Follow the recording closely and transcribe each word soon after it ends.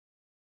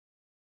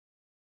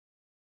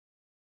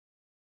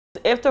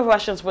If the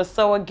Russians were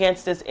so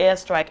against this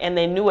airstrike and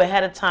they knew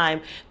ahead of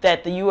time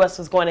that the U.S.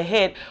 was going to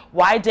hit,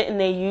 why didn't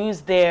they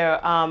use their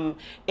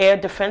air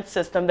defense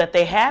system that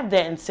they have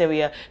there in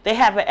Syria? They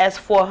have an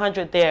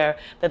S-400 there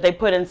that they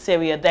put in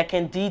Syria that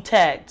can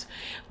detect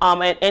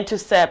and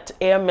intercept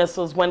air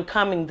missiles when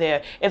coming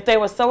there. If they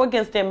were so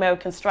against the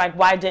American strike,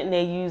 why didn't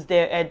they use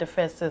their air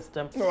defense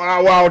system?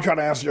 Well, I'll try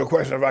to answer your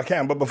question if I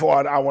can, but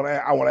before I want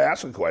to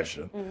ask a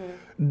question.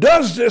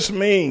 Does this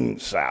mean,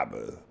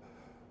 Sabbath,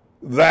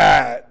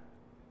 that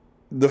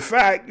the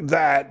fact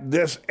that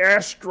this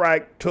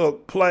airstrike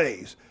took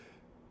place,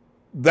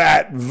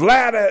 that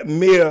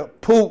Vladimir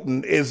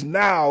Putin is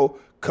now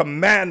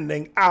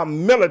commanding our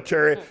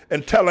military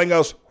and telling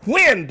us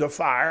when to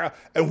fire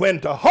and when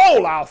to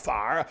hold our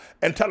fire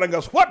and telling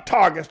us what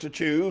targets to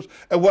choose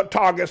and what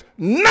targets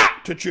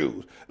not to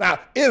choose? Now,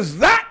 is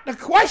that the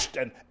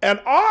question? And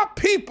are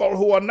people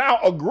who are now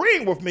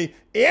agreeing with me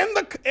in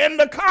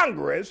the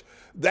Congress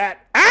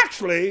that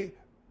actually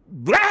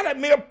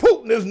Vladimir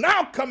Putin is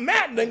now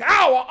commanding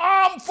our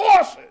armed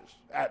forces?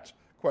 That's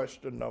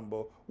question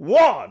number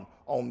one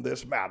on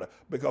this matter,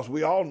 because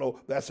we all know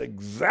that's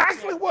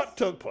exactly what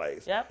took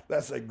place. Yep.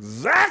 That's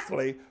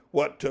exactly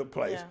what took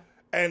place. Yeah.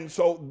 And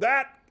so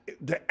that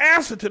the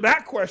answer to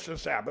that question,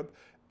 Sabbath,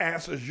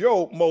 answers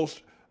your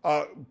most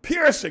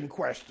piercing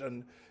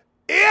question.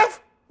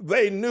 If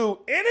they knew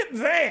in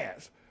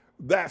advance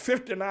that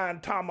 59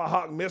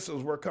 Tomahawk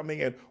missiles were coming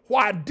in,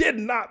 why did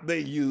not they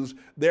use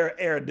their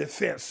air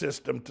defense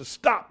system to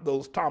stop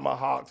those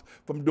Tomahawks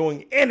from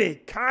doing any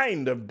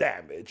kind of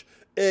damage,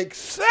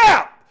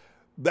 except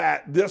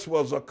that this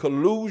was a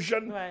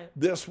collusion, right.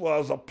 This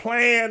was a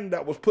plan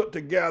that was put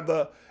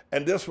together,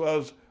 and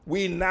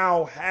we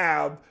now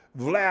have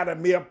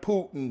Vladimir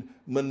Putin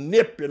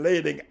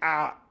manipulating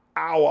our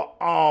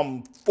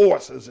armed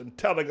forces and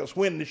telling us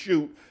when to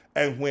shoot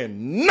and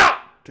when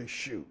not to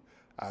shoot.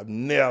 I've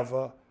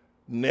never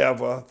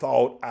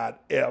thought I'd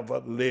ever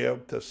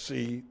live to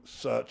see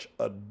such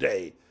a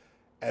day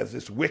as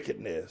this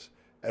wickedness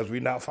as we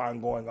now find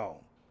going on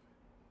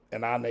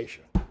in our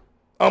nation.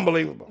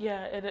 Unbelievable.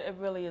 Yeah, it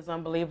really is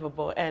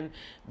unbelievable. And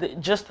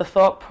just the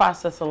thought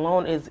process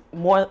alone is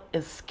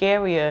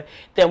scarier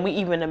than we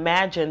even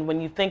imagine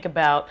when you think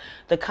about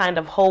the kind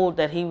of hold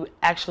that he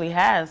actually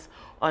has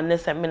on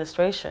this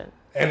administration.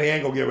 And he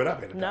ain't gonna give it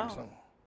up anytime soon.